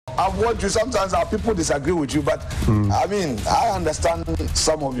I've watched you. Sometimes our people disagree with you, but I mean, I understand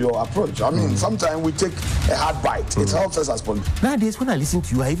some of your approach. I mean, sometimes we take a hard bite. It helps us as politicians. Nowadays, when I listen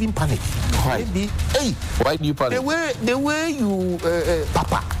to you, I even panic. Why? Hey, Why do you panic? The way you,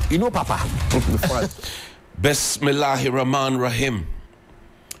 Papa, you know, Papa. Bismillahir Rahman Rahim.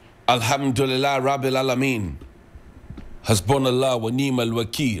 Alhamdulillah Rabbil Alameen. Hasbunallah wa ni'mal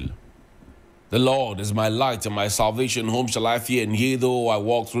wakil. The Lord is my light and my salvation. Whom shall I fear? And yea, though I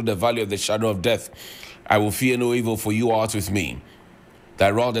walk through the valley of the shadow of death, I will fear no evil, for you art with me.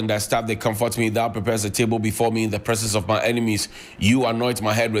 Thy rod and thy staff, they comfort me. Thou prepares a table before me in the presence of my enemies. You anoint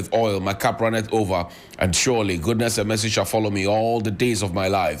my head with oil. My cup runneth over. And surely goodness and mercy shall follow me all the days of my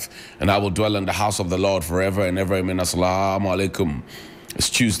life. And I will dwell in the house of the Lord forever and ever. Amen. Assalamu alaikum. It's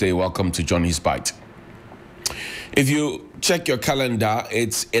Tuesday. Welcome to Johnny's Bite. If you check your calendar,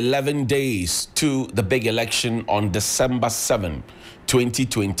 it's 11 days to the big election on December 7,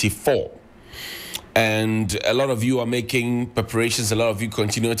 2024. And a lot of you are making preparations. A lot of you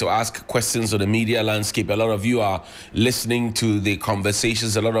continue to ask questions on the media landscape. A lot of you are listening to the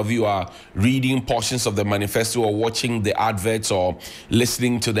conversations. A lot of you are reading portions of the manifesto or watching the adverts or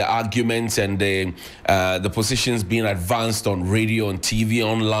listening to the arguments and the positions being advanced on radio, on TV,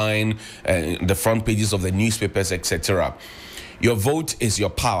 online, the front pages of the newspapers, etc. Your vote is your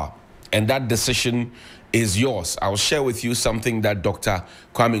power, and that decision is yours. I'll share with you something that Dr.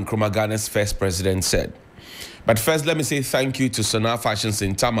 Kwame Nkrumah, Ghana's first president, said. But first, let me say thank you to Sonar Fashions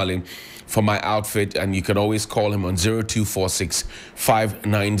in Tamale for my outfit, and you can always call him on 0246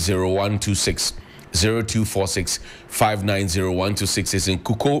 590126. 0246 590126 is in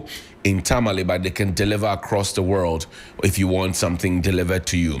Kuko in Tamale, but they can deliver across the world if you want something delivered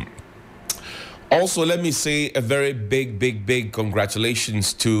to you. Also, let me say a very big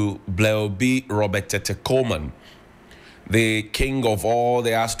congratulations to Bleobi Robert Tete Coleman, the king of all the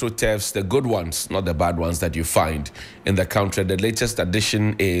astroturfs, the good ones, not the bad ones that you find in the country. The latest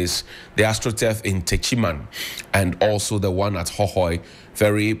addition is the astroturf in Techiman and also the one at Hohoi.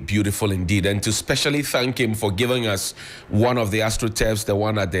 Very beautiful indeed. And to specially thank him for giving us one of the astroturfs, the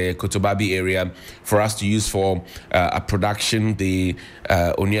one at the Kotobabi area, for us to use for a production, the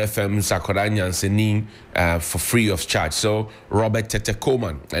Oni FM Sakoranya and Senin, for free of charge. So Robert Tete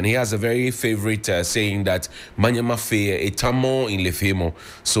Coleman, and he has a very favorite saying that Manyama Fe etamo in Lefemo.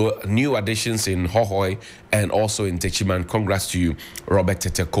 So new additions in Hohoi and also in Techiman. Congrats to you, Robert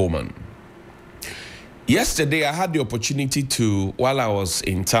Tete Coleman. Yesterday, I had the opportunity to, while I was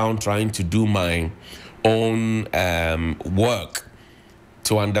in town trying to do my own work,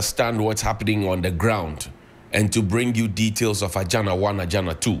 to understand what's happening on the ground and to bring you details of Ajana 1,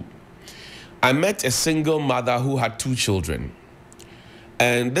 Ajana 2. I met a single mother who had 2 children.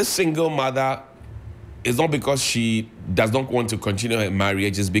 And this single mother is not because she does not want to continue her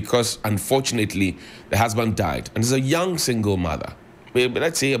marriage, it's because, unfortunately, the husband died. And it's a young single mother.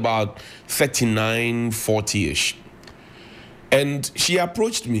 Let's say about 39, 40-ish. And she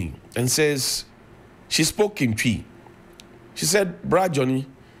approached me and says, she spoke in Twi. She said, Bra Johnny,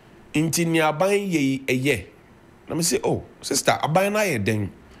 inti ni aban ye eye. Let me say, oh, sister, aban na ye den.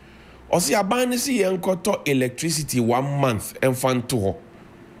 Osi aban ni si ye nkoto electricity 1 month enfanto ho.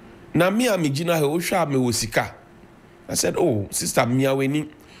 Na mi amigina he ohwa me wosika. I said, oh, sister, mi aweni.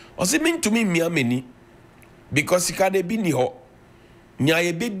 Osi min to me mi ameni. Because sika de bi ni ho.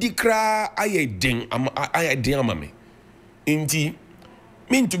 Nyaye be dikra aye den amame. Inti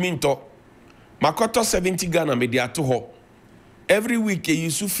minto makoto 70 Ghana me dia to ho. Every week you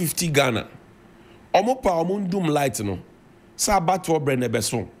use 50 Ghana. Omo pa omo ndum light no. Sa bato brene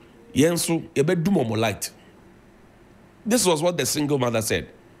beso. Yenso ye be dum omo light. This was what the single mother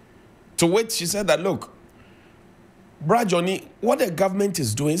said. To which she said that, look, Bra Johnny, what the government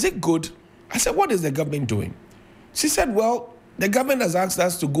is doing, is it good? I said, what is the government doing? She said, well, the government has asked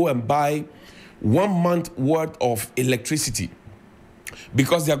us to go and buy 1 month worth of electricity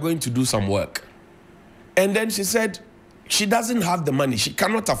because they are going to do some work. And then she said she doesn't have the money. She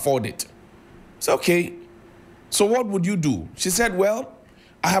cannot afford it. It's okay. So what would you do? She said, well,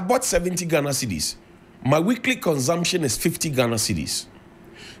 I have bought 70 Ghana cedis. My weekly consumption is 50 Ghana cedis.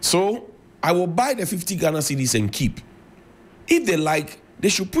 So I will buy the 50 Ghana cedis and keep. If they like, they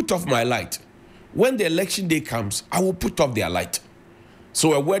should put off my light. When the election day comes, I will put off their light.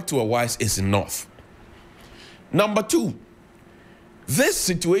 So a word to a wise is enough. Number 2, this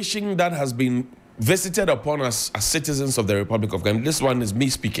situation that has been visited upon us as citizens of the Republic of Ghana, this one is me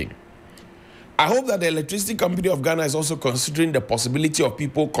speaking. I hope that the Electricity Company of Ghana is also considering the possibility of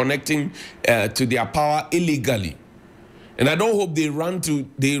people connecting to their power illegally. And I don't hope they run to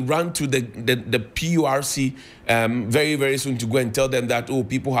the PURC very, very soon to go and tell them that, oh,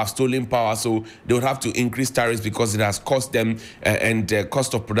 people have stolen power, so they would have to increase tariffs because it has cost them and the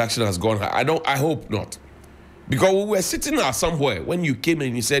cost of production has gone high. I hope not. Because we were sitting somewhere when you came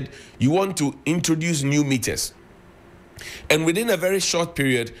and you said you want to introduce new meters. And within a very short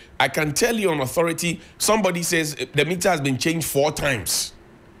period, I can tell you on authority, somebody says the meter has been changed 4 times.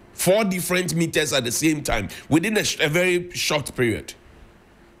 4 different meters at the same time within a very short period.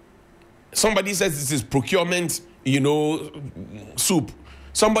 Somebody says this is procurement, soup.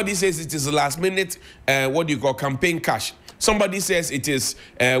 Somebody says it is last minute, campaign cash. Somebody says it is,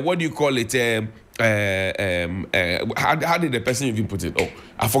 how did the person even put it? Oh,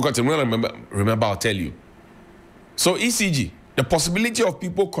 I forgot. When I remember, I'll tell you. So ECG, the possibility of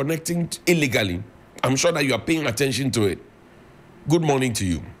people connecting illegally, I'm sure that you are paying attention to it. Good morning to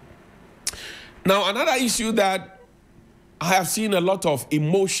you. Now, another issue that I have seen a lot of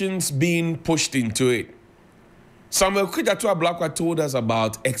emotions being pushed into it. Samuel Kujatua Blakwa told us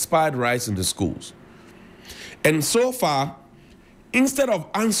about expired rice in the schools. And so far, instead of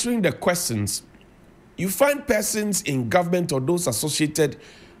answering the questions, you find persons in government or those associated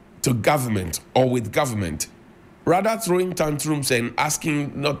to government or with government rather throwing tantrums and asking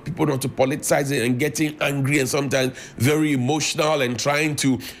people not to politicize it and getting angry and sometimes very emotional and trying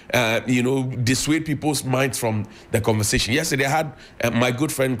to, dissuade people's minds from the conversation. Yesterday, I had my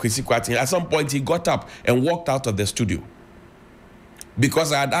good friend Kwesi Kwati. At some point, he got up and walked out of the studio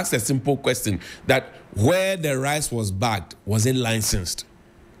because I had asked a simple question that where the rice was bagged, was it licensed?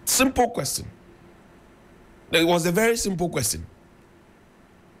 Simple question. It was a very simple question.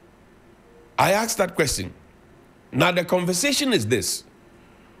 I asked that question. Now, the conversation is this.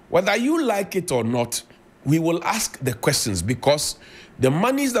 Whether you like it or not, we will ask the questions because the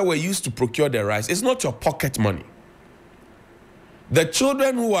monies that were used to procure the rice is not your pocket money. The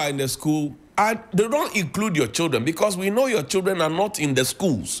children who are in the school, they don't include your children because we know your children are not in the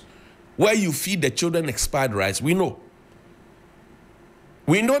schools where you feed the children expired rice. We know.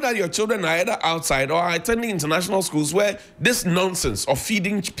 We know that your children are either outside or are attending international schools where this nonsense of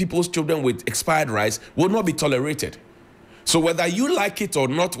feeding people's children with expired rice will not be tolerated. So whether you like it or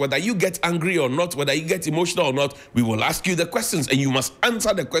not, whether you get angry or not, whether you get emotional or not, we will ask you the questions and you must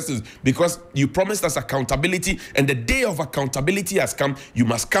answer the questions because you promised us accountability and the day of accountability has come. You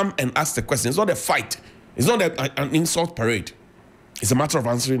must come and ask the questions. It's not a fight. It's not an insult parade. It's a matter of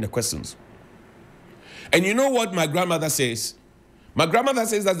answering the questions. And you know what my grandmother says? My grandmother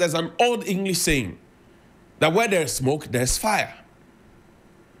says that there's an old English saying that where there's smoke, there's fire.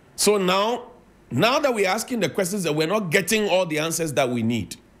 So now that we're asking the questions and we're not getting all the answers that we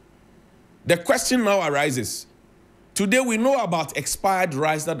need, the question now arises. Today we know about expired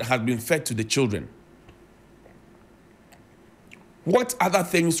rice that has been fed to the children. What other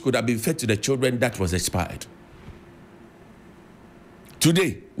things could have been fed to the children that was expired?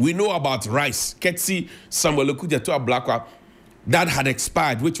 Today we know about rice, Ketsi, Samuel Kujatua Blakwa, that had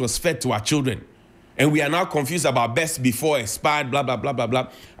expired, which was fed to our children. And we are now confused about best before expired, blah, blah, blah, blah, blah.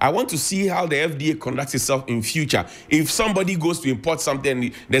 I want to see how the FDA conducts itself in future. If somebody goes to import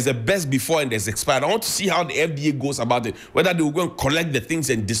something, there's a best before and there's expired. I want to see how the FDA goes about it, whether they will go and collect the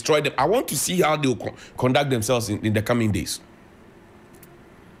things and destroy them. I want to see how they will conduct themselves in the coming days.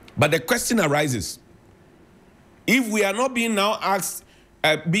 But the question arises, if we are not being now asked,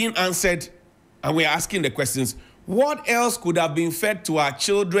 being answered, and we are asking the questions, what else could have been fed to our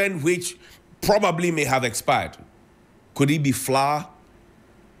children which probably may have expired? Could it be flour?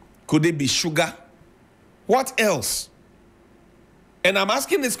 Could it be sugar? What else? And I'm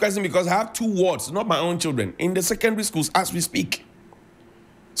asking this question because I have 2 wards, not my own children, in the secondary schools as we speak.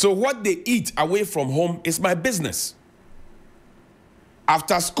 So what they eat away from home is my business.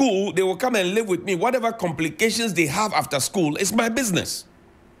 After school, they will come and live with me. Whatever complications they have after school is my business.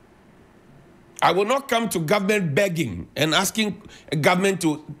 I will not come to government begging and asking government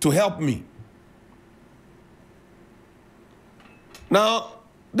to help me. Now,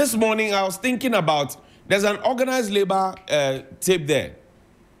 this morning I was thinking about, there's an organized labor tape there.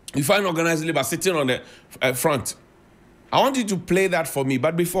 You find organized labor sitting on the front. I want you to play that for me,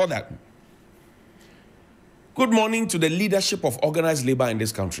 but before that, good morning to the leadership of organized labor in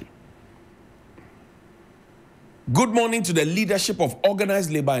this country. Good morning to the leadership of organized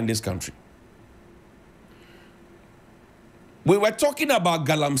labor in this country. We were talking about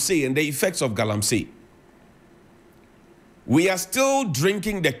galamsey and the effects of galamsey. We are still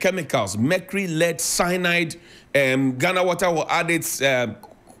drinking the chemicals, mercury, lead, cyanide, Ghana water will add its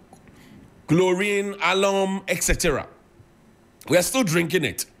chlorine, alum, etc. We are still drinking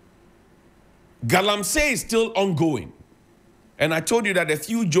it. Galamsey is still ongoing. And I told you that a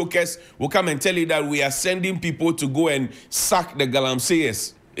few jokers will come and tell you that we are sending people to go and sack the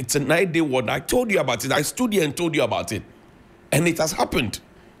Galamseyers. It's a 9-day war. I told you about it. I stood here and told you about it. And it has happened,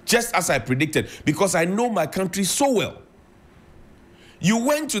 just as I predicted, because I know my country so well. You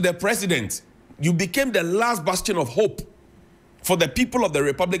went to the president. You became the last bastion of hope for the people of the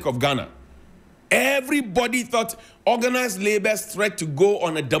Republic of Ghana. Everybody thought organized labor's threat to go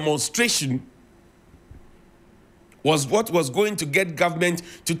on a demonstration was what was going to get government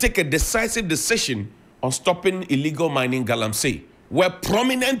to take a decisive decision on stopping illegal mining Galamsey, where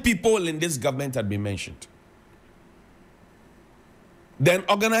prominent people in this government had been mentioned. Then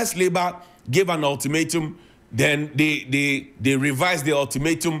organized labor gave an ultimatum. Then they revised the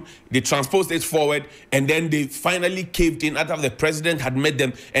ultimatum, they transposed it forward, and then they finally caved in after the president had met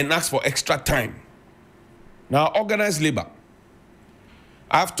them and asked for extra time. Now, organized labor.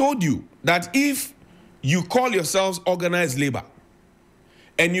 I've told you that if you call yourselves organized labor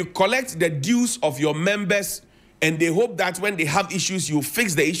and you collect the dues of your members and they hope that when they have issues, you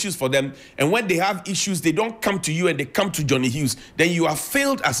fix the issues for them, and when they have issues, they don't come to you and they come to Johnnie Hughes, then you have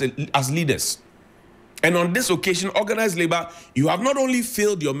failed as leaders. And on this occasion, organized labor, you have not only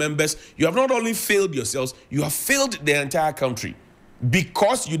failed your members, you have not only failed yourselves, you have failed the entire country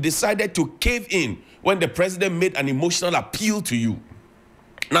because you decided to cave in when the president made an emotional appeal to you.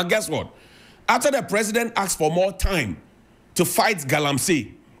 Now, guess what? After the president asked for more time to fight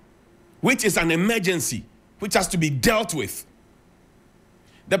Galamsey, which is an emergency, which has to be dealt with,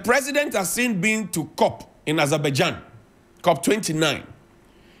 the president has since been to COP in Azerbaijan, COP 29.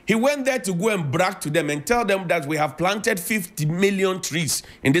 He went there to go and brag to them and tell them that we have planted 50 million trees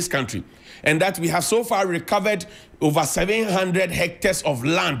in this country and that we have so far recovered over 700 hectares of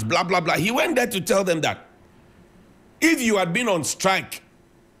land, blah, blah, blah. He went there to tell them that. If you had been on strike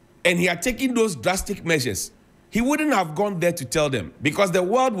and he had taken those drastic measures, he wouldn't have gone there to tell them because the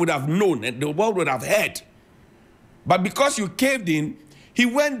world would have known and the world would have heard. But because you caved in, he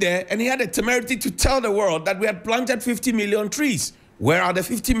went there and he had the temerity to tell the world that we had planted 50 million trees. Where are the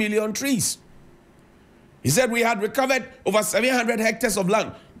 50 million trees? He said we had recovered over 700 hectares of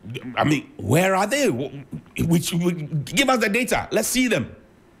land. I mean, where are they? Which give us the data. Let's see them.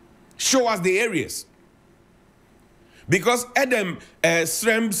 Show us the areas. Because Adam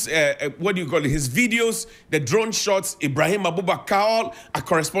Srem's, his videos, the drone shots, Ibrahim Abubakar, all our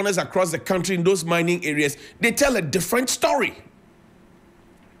correspondents across the country in those mining areas, they tell a different story.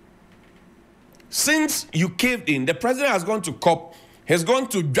 Since you caved in, the president has gone to COP, has gone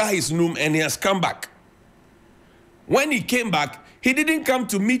to dry his noom, and he has come back. When he came back, he didn't come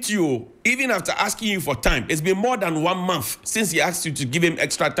to meet you, even after asking you for time. It's been more than 1 month since he asked you to give him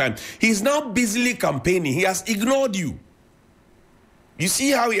extra time. He's now busily campaigning. He has ignored you. You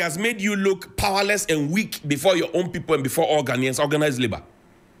see how he has made you look powerless and weak before your own people and before all Ghanaians, organized labor.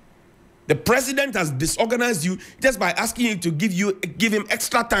 The president has disorganized you just by asking you to give him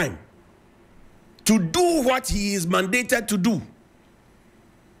extra time to do what he is mandated to do.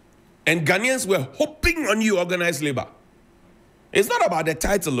 And Ghanaians were hoping on you, organized labor. It's not about the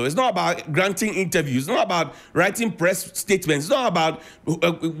title, though. It's not about granting interviews. It's not about writing press statements. It's not about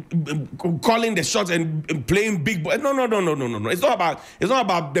calling the shots and playing big boy. No. It's not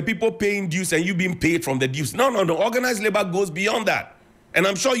about the people paying dues and you being paid from the dues. No. Organized labor goes beyond that. And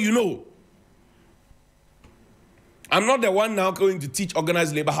I'm sure you know. I'm not the one now going to teach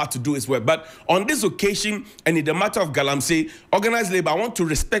organized labor how to do its work. But on this occasion, and in the matter of Galamsey, organized labor, I want to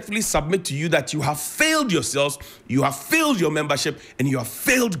respectfully submit to you that you have failed yourselves, you have failed your membership, and you have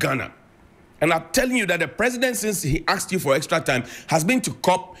failed Ghana. And I'm telling you that the president, since he asked you for extra time, has been to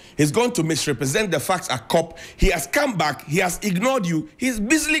COP. He's going to misrepresent the facts at COP. He has come back. He has ignored you. He's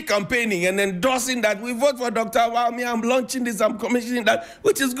busily campaigning and endorsing that we vote for Dr. Awami. I'm launching this, I'm commissioning that,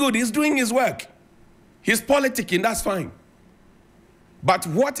 which is good. He's doing his work. He's politicking, that's fine. But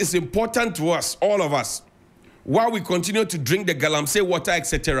what is important to us, all of us, while we continue to drink the Galamsey water,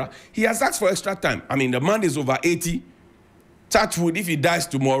 etc., he has asked for extra time. I mean, the man is over 80. Touch wood, if he dies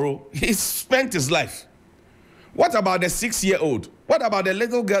tomorrow, he's spent his life. What about the 6-year-old? What about the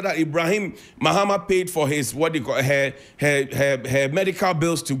little girl that Ibrahim Mahama paid for his, her medical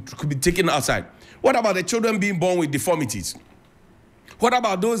bills to be taken outside? What about the children being born with deformities? What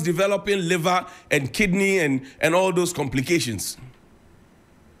about those developing liver and kidney and all those complications?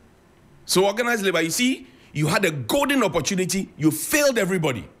 So organized labor, you see, you had a golden opportunity. You failed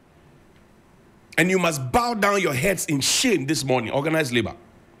everybody. And you must bow down your heads in shame this morning, organized labor.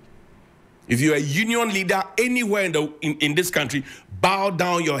 If you're a union leader anywhere in this country, bow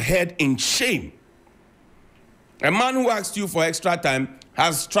down your head in shame. A man who asked you for extra time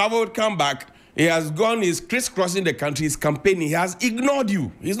has traveled, come back, He has gone, he's crisscrossing the country, he's campaigning, he has ignored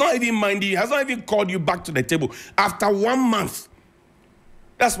you. He's not even minding, he has not even called you back to the table after 1 month.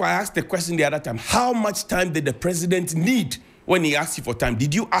 That's why I asked the question the other time. How much time did the president need when he asked you for time?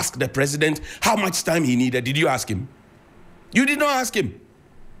 Did you ask the president how much time he needed? Did you ask him? You did not ask him.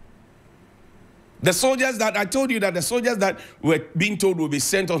 The soldiers that, I told you that the soldiers that were being told will be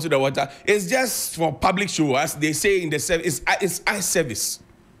sent onto the water is just for public show, as they say in the service, it's eye service.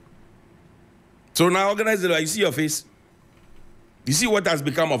 So now organize it, you see your face. You see what has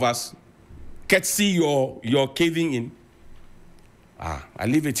become of us. Can't see your caving in. I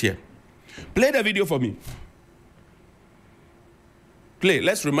leave it here. Play the video for me. Play,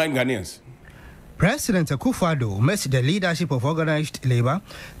 let's remind Ghanaians. President Akufo-Addo met the leadership of organized labor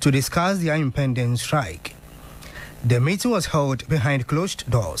to discuss their impending strike. The meeting was held behind closed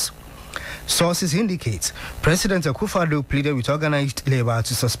doors. Sources indicate President Akufo-Addo pleaded with organized labor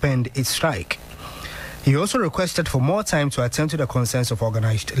to suspend its strike. He also requested for more time to attend to the concerns of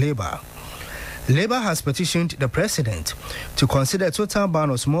organized labor. Labor has petitioned the president to consider a total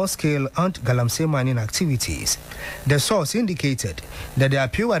ban on small-scale and galamsey mining activities. The source indicated that the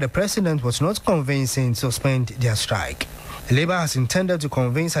appeal by the president was not convincing to suspend their strike. Labor has intended to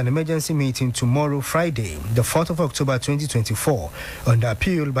convene an emergency meeting tomorrow, Friday, the 4th of October 2024, on the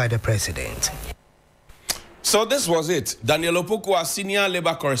appeal by the president. So this was it. Daniel Opoku, our senior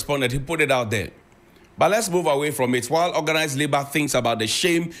labor correspondent, he put it out there. But let's move away from it while organized labor thinks about the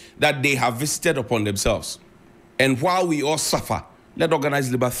shame that they have visited upon themselves. And while we all suffer, let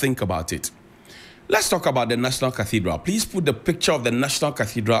organized labor think about it. Let's talk about the National Cathedral. Please put the picture of the National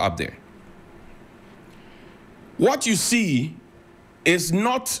Cathedral up there. What you see is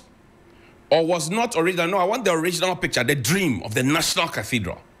not, or was not original. No, I want the original picture, the dream of the National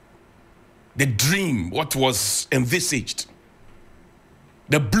Cathedral. The dream, what was envisaged.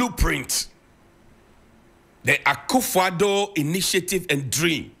 The blueprint. The Akufo-Addo initiative and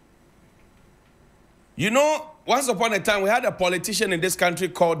dream. You know, once upon a time, we had a politician in this country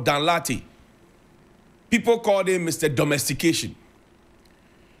called Dan Lartey. People called him Mr. Domestication.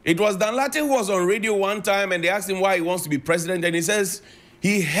 It was Dan Lartey who was on radio one time, and they asked him why he wants to be president, and he says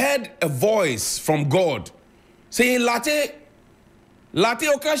he heard a voice from God saying, Lartey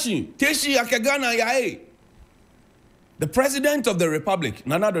Okashi, Teshi Akagana Yae. The president of the Republic,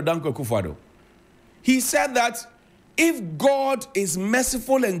 Nana Addo Dankwa Akufo-Addo, he said that if God is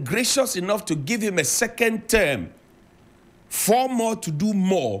merciful and gracious enough to give him a second term, 4 more to do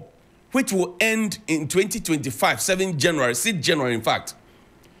more, which will end in 2025, 6th January, in fact,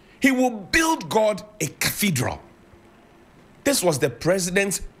 he will build God a cathedral. This was the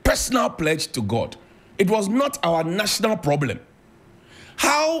president's personal pledge to God. It was not our national problem.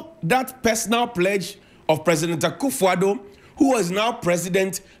 How that personal pledge of President Akufo-Addo, who is now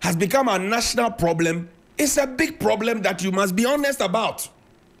president, has become a national problem, is a big problem that you must be honest about.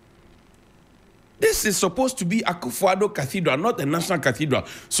 This is supposed to be Akufo-Addo Cathedral, not a national cathedral.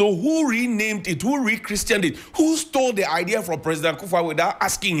 So who renamed it? Who re-christianed it? Who stole the idea from President Akufo-Addo without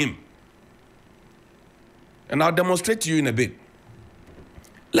asking him? And I'll demonstrate to you in a bit.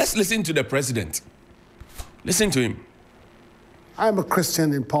 Let's listen to the president. Listen to him. I'm a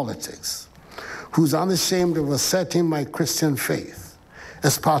Christian in politics who's unashamed of asserting my Christian faith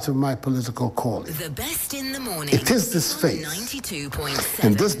as part of my political calling. The best in the morning. It is this faith 92.7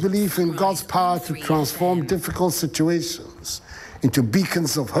 and this belief in God's power to transform difficult situations into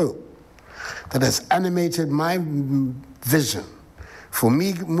beacons of hope that has animated my vision for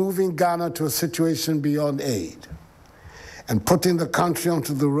me moving Ghana to a situation beyond aid and putting the country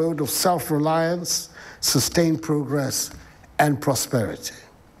onto the road of self-reliance, sustained progress, and prosperity.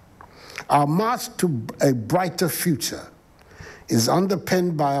 Our march to a brighter future is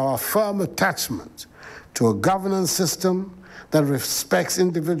underpinned by our firm attachment to a governance system that respects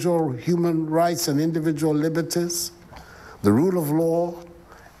individual human rights and individual liberties, the rule of law,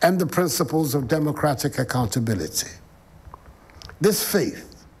 and the principles of democratic accountability. This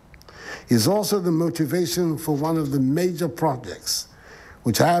faith is also the motivation for one of the major projects,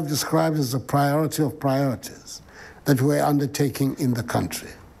 which I have described as a priority of priorities, that we're undertaking in the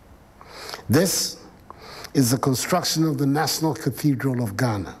country. This is the construction of the National Cathedral of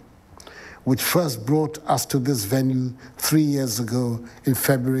Ghana, which first brought us to this venue 3 years ago in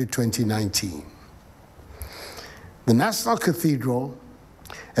February 2019. The National Cathedral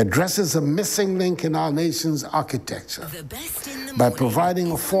addresses a missing link in our nation's architecture by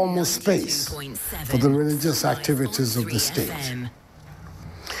providing a formal space for the religious activities of the state.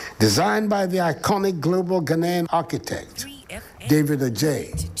 Designed by the iconic global Ghanaian architect, David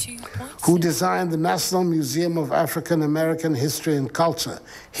Adjaye, who designed the National Museum of African American History and Culture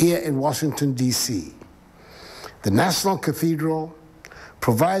here in Washington, D.C. The National Cathedral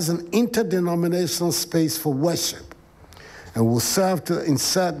provides an interdenominational space for worship and will serve to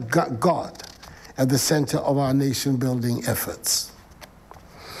insert God at the center of our nation-building efforts.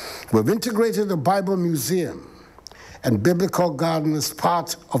 We've integrated the Bible Museum and Biblical Garden as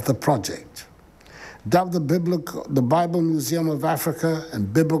part of the project. Dubbed the Bible Museum of Africa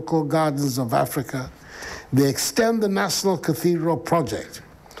and Biblical Gardens of Africa, they extend the National Cathedral project,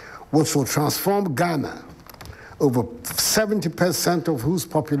 which will transform Ghana, over 70% of whose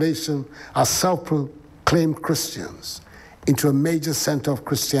population are self-proclaimed Christians, into a major center of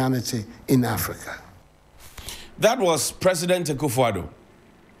Christianity in Africa. That was President Akufo-Addo.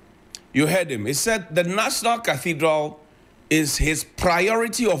 You heard him. He said the National Cathedral is his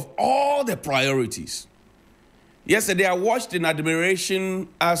priority of all the priorities. Yesterday, I watched in admiration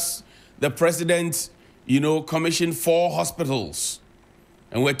as the president, commissioned 4 hospitals.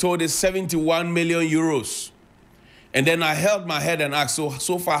 And we're told it's 71 million euros. And then I held my head and asked,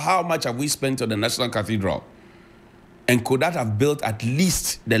 so far, how much have we spent on the National Cathedral? And could that have built at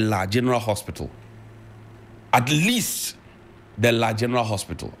least the La General Hospital? At least the La General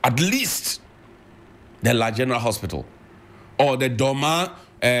Hospital. At least the La General Hospital. Or the Doma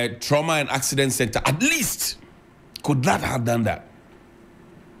Trauma and Accident Center. At least could that have done that?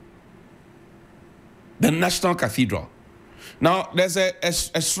 The National Cathedral. Now, there's a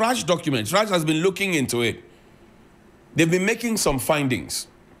SRAJ document. SRAJ has been looking into it. They've been making some findings.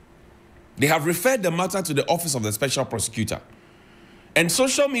 They have referred the matter to the Office of the Special Prosecutor. And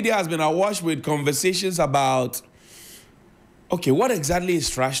social media has been awash with conversations about, okay, what exactly is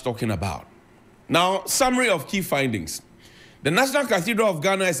SRAJ talking about? Now, summary of key findings. The National Cathedral of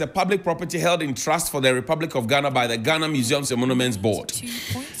Ghana is a public property held in trust for the Republic of Ghana by the Ghana Museums and Monuments Board.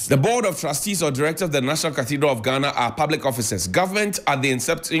 The Board of Trustees or Directors of the National Cathedral of Ghana are public officers. Government at the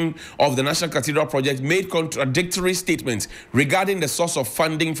inception of the National Cathedral project made contradictory statements regarding the source of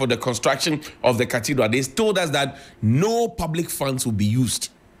funding for the construction of the cathedral. They told us that no public funds will be used.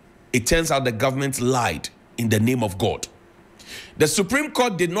 It turns out the government lied in the name of God. The Supreme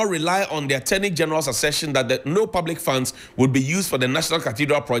Court did not rely on the Attorney General's assertion that no public funds would be used for the National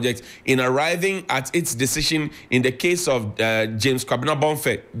Cathedral project in arriving at its decision in the case of James Kwabena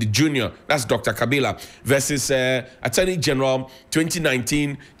Bonfe, the Jr., that's Dr. Kabila, versus Attorney General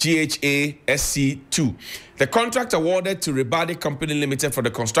 2019 GHA SC 2. The contract awarded to Ribadi Company Limited for the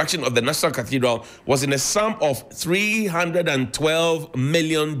construction of the National Cathedral was in a sum of $312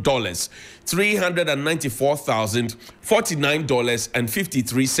 million,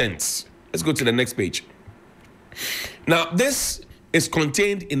 $394,049.53. Let's go to the next page. Now, this is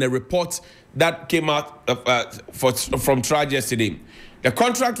contained in a report that came out from TRAJ yesterday. The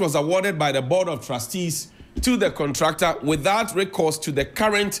contract was awarded by the Board of Trustees to the contractor without recourse to the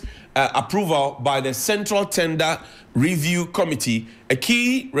current approval by the Central Tender Review Committee, a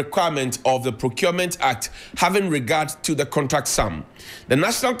key requirement of the Procurement Act having regard to the contract sum. The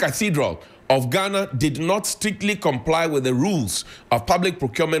National Cathedral of Ghana did not strictly comply with the rules of public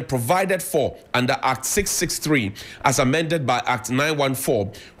procurement provided for under Act 663 as amended by Act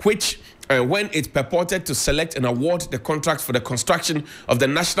 914, which when it purported to select and award the contract for the construction of the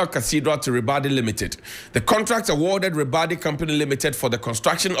National Cathedral to Ribadi Limited. The contract awarded Ribadi Company Limited for the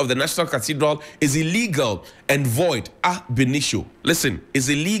construction of the National Cathedral is illegal and void ab initio. Listen, is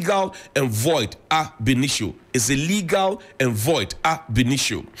illegal and void ab initio. Is illegal and void ab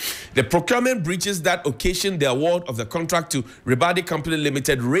initio. The procurement breaches that occasioned the award of the contract to Ribadi Company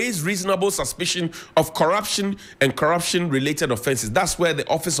Limited raised reasonable suspicion of corruption and corruption-related offenses. That's where the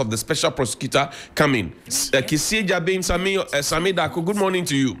Office of the Special Prosecutor come in. Kisie Jabin Sami Dako, good morning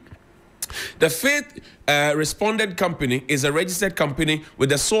to you. The Faith Respondent Company is a registered company with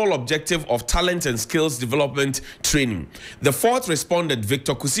the sole objective of talent and skills development training. The fourth respondent,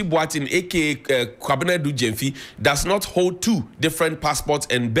 Victor Kusi Boatin, aka Kwabena Dujemfi, does not hold 2 different passports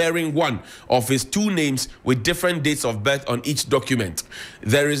and bearing one of his 2 names with different dates of birth on each document.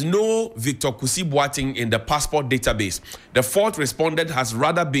 There is no Victor Kusi Boatin in the passport database. The fourth respondent has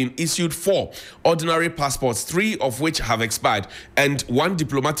rather been issued 4 ordinary passports, 3 of which have expired, and 1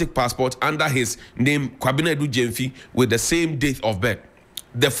 diplomatic passport under his name, Kwabena Dujemfi, with the same date of birth.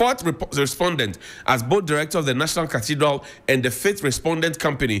 The fourth respondent, as both director of the National Cathedral and the fifth respondent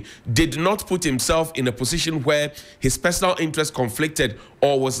company, did not put himself in a position where his personal interest conflicted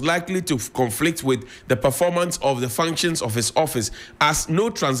or was likely to conflict with the performance of the functions of his office, as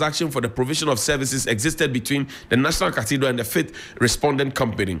no transaction for the provision of services existed between the National Cathedral and the fifth respondent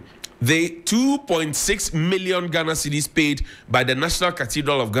company. the 2.6 million Ghana cedis paid by the National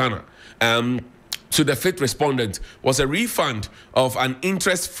Cathedral of Ghana to the fifth respondent was a refund of an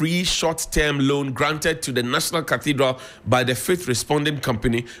interest-free short-term loan granted to the National Cathedral by the fifth responding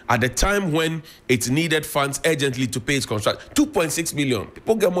company at the time when it needed funds urgently to pay its contract. 2.6 million.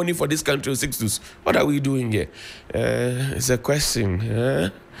 People get money for this country. What are we doing here? It's a question.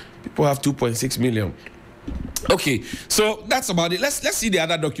 People have 2.6 million. Okay, so that's about it. Let's see the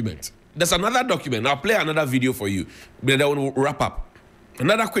other document. There's another document. I'll play another video for you. But then we'll wrap up.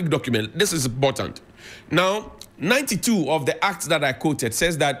 Another quick document. This is important. Now, 92 of the act that I quoted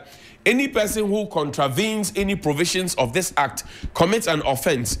says that any person who contravenes any provisions of this act commits an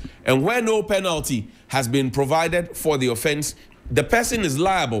offense, and where no penalty has been provided for the offense, the person is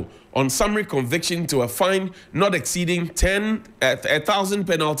liable on summary conviction to a fine not exceeding 1,000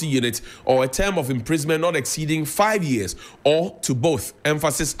 penalty units or a term of imprisonment not exceeding 5 years, or to both.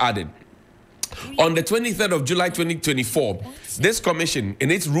 Emphasis added. On the 23rd of July 2024, this commission,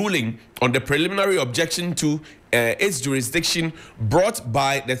 in its ruling on the preliminary objection to its jurisdiction brought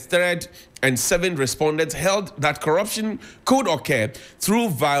by the third and seventh respondents, held that corruption could occur through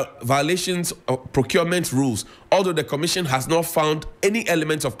violations of procurement rules. Although the commission has not found any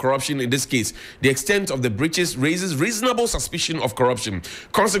element of corruption in this case, the extent of the breaches raises reasonable suspicion of corruption.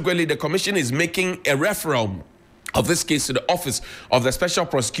 Consequently, the commission is making a referral of this case to the Office of the Special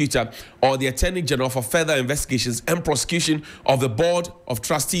Prosecutor or the Attorney General for further investigations and prosecution of the Board of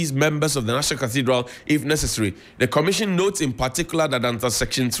Trustees, members of the National Cathedral, if necessary. The Commission notes in particular that under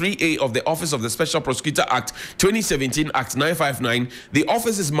Section 3A of the Office of the Special Prosecutor Act 2017, Act 959, the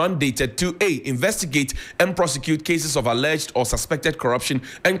office is mandated to A. Investigate and prosecute cases of alleged or suspected corruption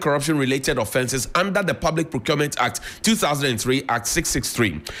and corruption-related offences under the Public Procurement Act 2003, Act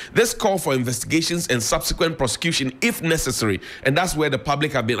 663. This call for investigations and subsequent prosecution if necessary, and that's where the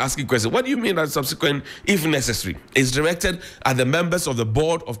public have been asking questions. What do you mean that subsequent if necessary? Is directed at the members of the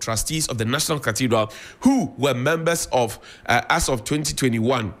Board of Trustees of the National Cathedral who were members of, as of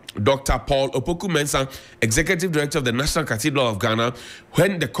 2021, Dr. Paul Opoku-Mensah, Executive Director of the National Cathedral of Ghana,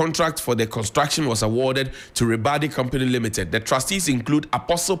 when the contract for the construction was awarded to Rebadi Company Limited. The trustees include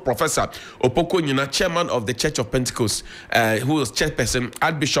Apostle Professor Opoku-Nyina, Chairman of the Church of Pentecost, who was Chairperson,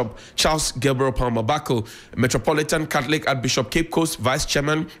 Archbishop Charles Gabriel Palmer Bakel, Metropolitan Catholic Archbishop Cape Coast, Vice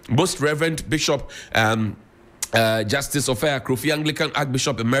Chairman, Most Reverend Bishop Justice Ofea Krofi, Anglican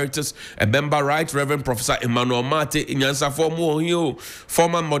Archbishop Emeritus, a member Right Reverend Professor Emmanuel Mate Inyansa Fomu,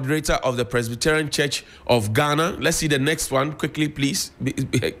 former moderator of the Presbyterian Church of Ghana. Let's see the next one quickly, please.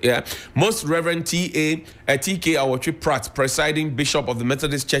 Yeah. Most Reverend TK Awotri Pratt, presiding Bishop of the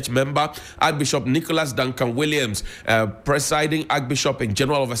Methodist Church, member Archbishop Nicholas Duncan Williams, presiding Archbishop and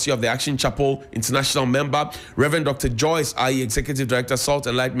General Overseer of the Action Chapel International, member Reverend Dr. Joyce Aye, Executive Director Salt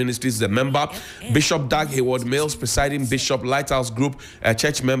and Light Ministries, the member Bishop Doug Hayward Mills, presiding Bishop, Lighthouse Group,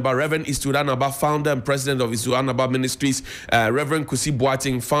 church member, Reverend Isturanaba, founder and president of Isturanaba Ministries, Reverend Kusi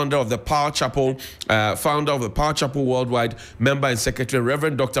Boating, founder of the Power Chapel, Worldwide, member and secretary,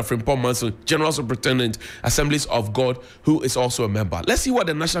 Reverend Dr. Frimpong Mansell, General Superintendent, Assemblies of God, who is also a member. Let's see what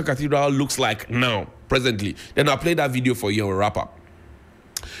the National Cathedral looks like now, presently. Then I'll play that video for you and we'll wrap up.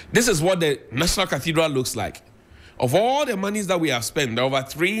 This is what the National Cathedral looks like. Of all the monies that we have spent, over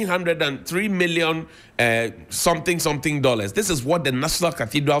 303 million something dollars. This is what the National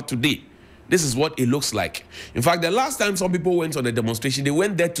Cathedral today, this is what it looks like. In fact, the last time some people went on a demonstration, they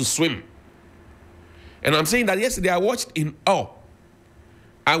went there to swim. And I'm saying that yesterday I watched in awe.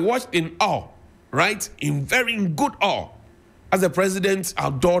 Right? In good awe, as the president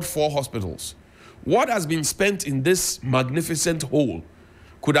adored 4 hospitals. What has been spent in this magnificent hall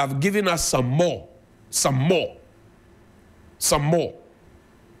could have given us some more.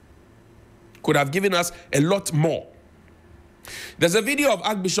 Could have given us a lot more. There's a video of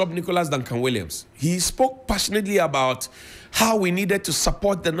Archbishop Nicholas Duncan Williams. He spoke passionately about how we needed to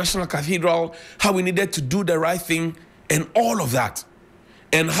support the National Cathedral, how we needed to do the right thing, and all of that.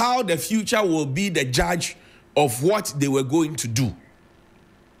 And how the future will be the judge of what they were going to do.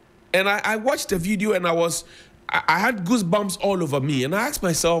 And I watched the video and I had goosebumps all over me. And I asked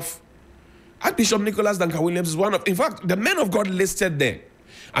myself, Archbishop Nicholas Duncan Williams is one of, in fact, the men of God listed there.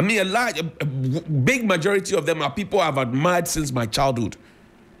 I mean, a big majority of them are people I've admired since my childhood.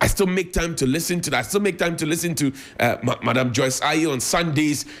 I still make time to listen to that. I still make time to listen to Madam Joyce Aye on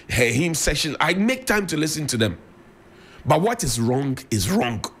Sundays, her hymn session. I make time to listen to them. But what is wrong is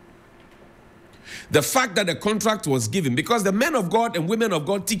wrong. The fact that the contract was given, because the men of God and women of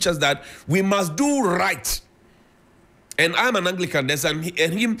God teach us that we must do right. And I'm an Anglican. There's a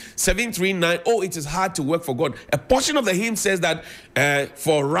hymn 739. Oh, it is hard to work for God. A portion of the hymn says that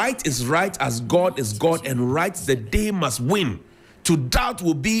for right is right as God is God, and right the day must win. To doubt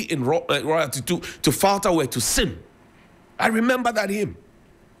will be in royalty. To falter were to sin. I remember that hymn.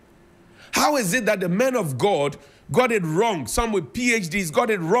 How is it that the men of God got it wrong? Some with PhDs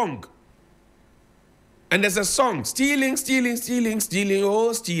got it wrong. And there's a song, stealing, stealing, stealing, stealing,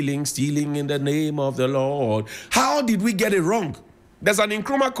 oh, stealing, stealing in the name of the Lord. How did we get it wrong? There's an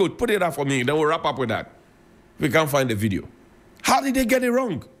Nkrumah quote. Put it up for me. Then we'll wrap up with that. We can't find the video. How did they get it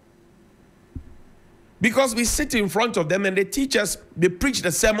wrong? Because we sit in front of them and they teach us, they preach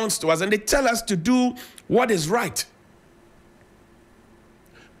the sermons to us, and they tell us to do what is right.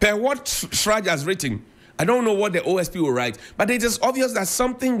 Per what Shraj has written, I don't know what the OSP will write, but it is obvious that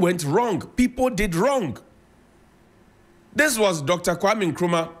something went wrong. People did wrong. This was Dr. Kwame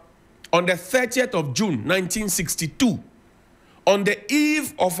Nkrumah on the 30th of June, 1962, on the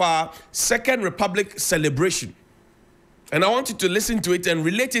eve of our Second Republic celebration. And I want you to listen to it and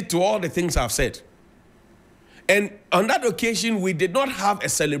relate it to all the things I've said. And on that occasion, we did not have a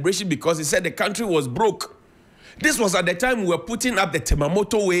celebration because he said the country was broke. This was at the time we were putting up the Tema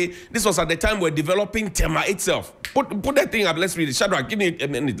motorway. This was at the time we were developing Tema itself. Put that thing up. Let's read it. Shadrach, give me a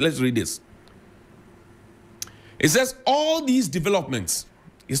minute. Let's read this. It says all these developments.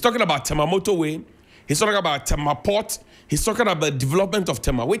 He's talking about Tema motorway. He's talking about Tema port. He's talking about the development of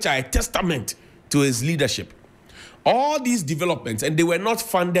Tema, which are a testament to his leadership. All these developments, and they were not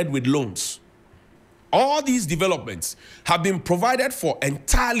funded with loans. All these developments have been provided for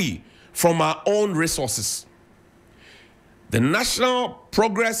entirely from our own resources. The national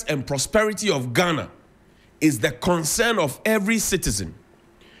progress and prosperity of Ghana is the concern of every citizen.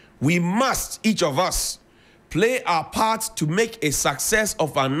 We must, each of us, play our part to make a success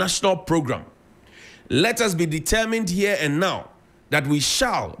of our national program. Let us be determined here and now that we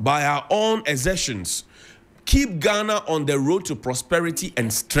shall, by our own exertions, keep Ghana on the road to prosperity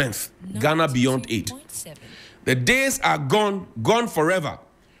and strength. Ghana beyond aid. The days are gone forever,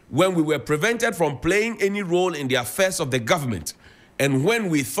 when we were prevented from playing any role in the affairs of the government, and when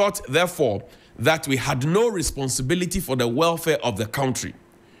we thought, therefore, that we had no responsibility for the welfare of the country.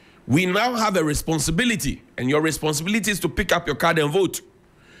 We now have a responsibility, and your responsibility is to pick up your card and vote.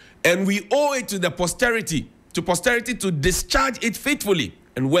 And we owe it to the posterity to discharge it faithfully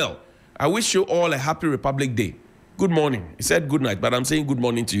and well. I wish you all a happy Republic Day. Good morning. He said good night, but I'm saying good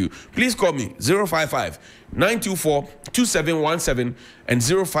morning to you. Please call me 055-924-2717 and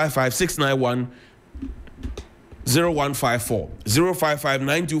 055-691-0154.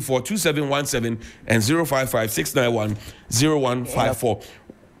 055-924-2717 and 055-691-0154.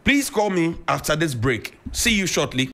 Please call me after this break. See you shortly.